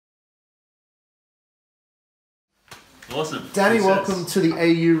Awesome. Danny, Success. welcome to the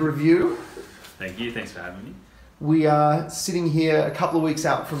AU Review. Thank you. Thanks for having me. We are sitting here a couple of weeks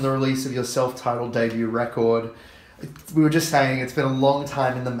out from the release of your self-titled debut record. We were just saying it's been a long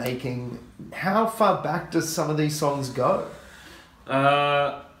time in the making. How far back does some of these songs go?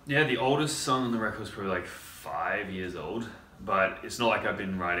 Yeah, the oldest song on the record is probably like 5 years old, but it's not like I've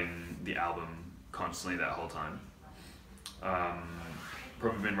been writing the album constantly that whole time.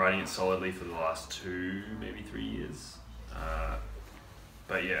 Probably been writing it solidly for the last 2, maybe 3 years.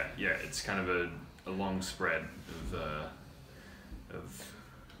 But yeah, it's kind of a long spread of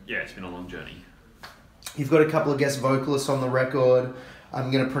it's been a long journey. You've got a couple of guest vocalists on the record.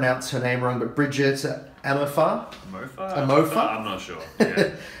 I'm going to pronounce her name wrong, but Bridget Amofa? Amofa? I'm not sure.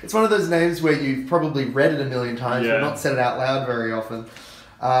 Yeah. It's one of those names where you've probably read it a million times, Yeah. but not said it out loud very often.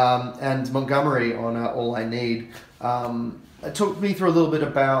 And Montgomery on All I Need. Talk me through a little bit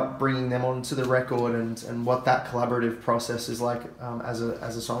about bringing them onto the record and what that collaborative process is like as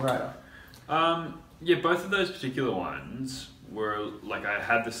a songwriter. Yeah, both of those particular ones were like I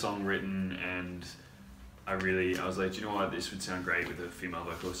had the song written and I was like, do you know what, this would sound great with a female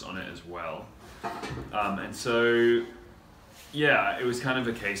vocalist on it as well. And so, yeah, it was kind of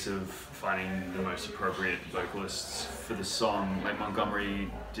a case of finding the most appropriate vocalists for the song. Like Montgomery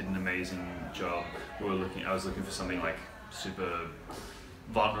did an amazing job. I was looking for something like super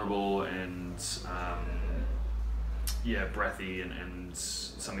vulnerable and breathy and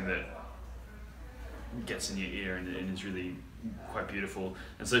something that gets in your ear and is really quite beautiful.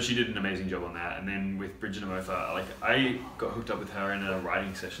 And so she did an amazing job on that. And then with Bridget Amofa, like I got hooked up with her in a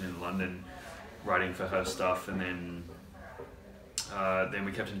writing session in London, writing for her stuff, and then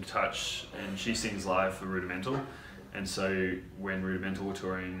we kept in touch, and she sings live for Rudimental. And so when Rudimental were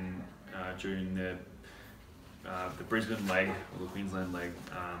touring during the Brisbane leg, or the Queensland leg,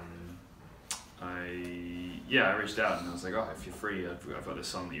 I reached out and I was like, oh, if you're free, I've got this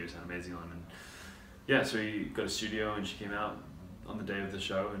song that you sound amazing on. And yeah, so we got a studio and she came out on the day of the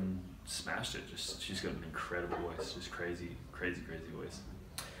show and smashed it. She's got an incredible voice, just crazy voice.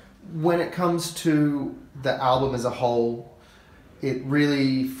 When it comes to the album as a whole, it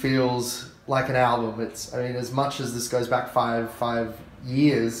really feels like an album. As much as this goes back five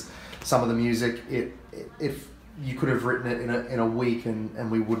years, some of the music, if you could have written it in a week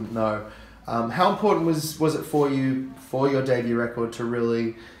and we wouldn't know. How important was it for you, for your debut record, to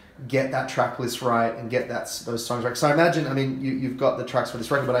really get that track list right and get those songs right? So I imagine, you've got the tracks for this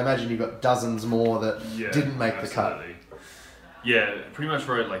record, but I imagine you've got dozens more that didn't make the cut. Yeah, pretty much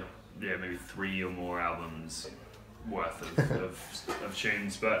wrote maybe 3 or more albums worth of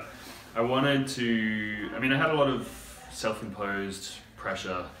tunes, but I wanted to, I had a lot of self-imposed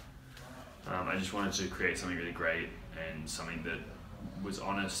pressure. I just wanted to create something really great and something that was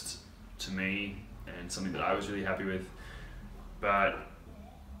honest to me and something that I was really happy with. But,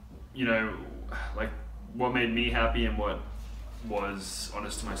 what made me happy and what was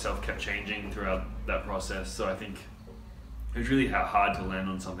honest to myself kept changing throughout that process. So I think it was really hard to land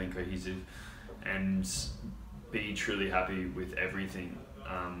on something cohesive and be truly happy with everything.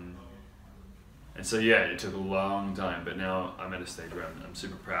 And so it took a long time, but now I'm at a stage where I'm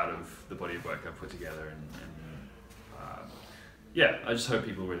super proud of the body of work I've put together, and I just hope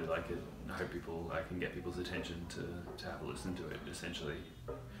people really like it. I hope I can get people's attention to have a listen to it, essentially.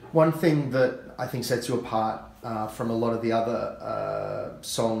 One thing that I think sets you apart from a lot of the other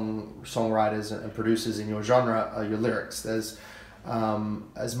songwriters and producers in your genre are your lyrics. There's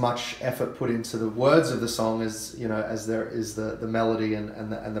as much effort put into the words of the song as there is the melody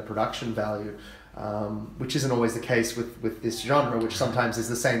and the production value, which isn't always the case with this genre, which sometimes is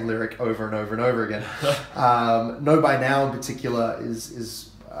the same lyric over and over and over again. Know By Now in particular is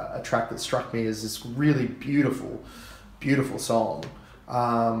a track that struck me as this really beautiful song.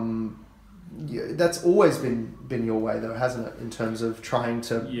 That's always been your way, though, hasn't it, in terms of trying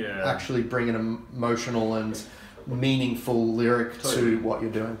to actually bring an emotional and meaningful lyric to what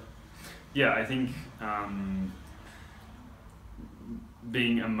you're doing? Yeah, I think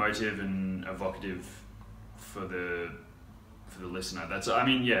being emotive and evocative for the listener, that's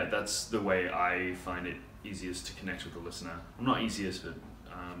the way I find it easiest to connect with the listener. Well, not easiest, but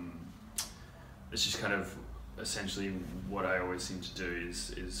it's just kind of essentially what I always seem to do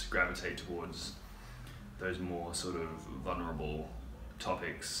is gravitate towards those more sort of vulnerable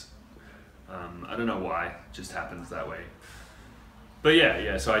topics. I don't know why, it just happens that way. But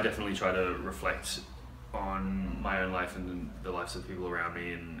so I definitely try to reflect on my own life and the lives of people around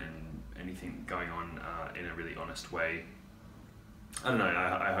me and anything going on in a really honest way. I don't know,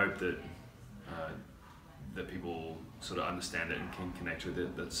 I hope that people sort of understand it and can connect with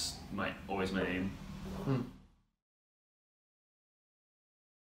it. That's always my aim.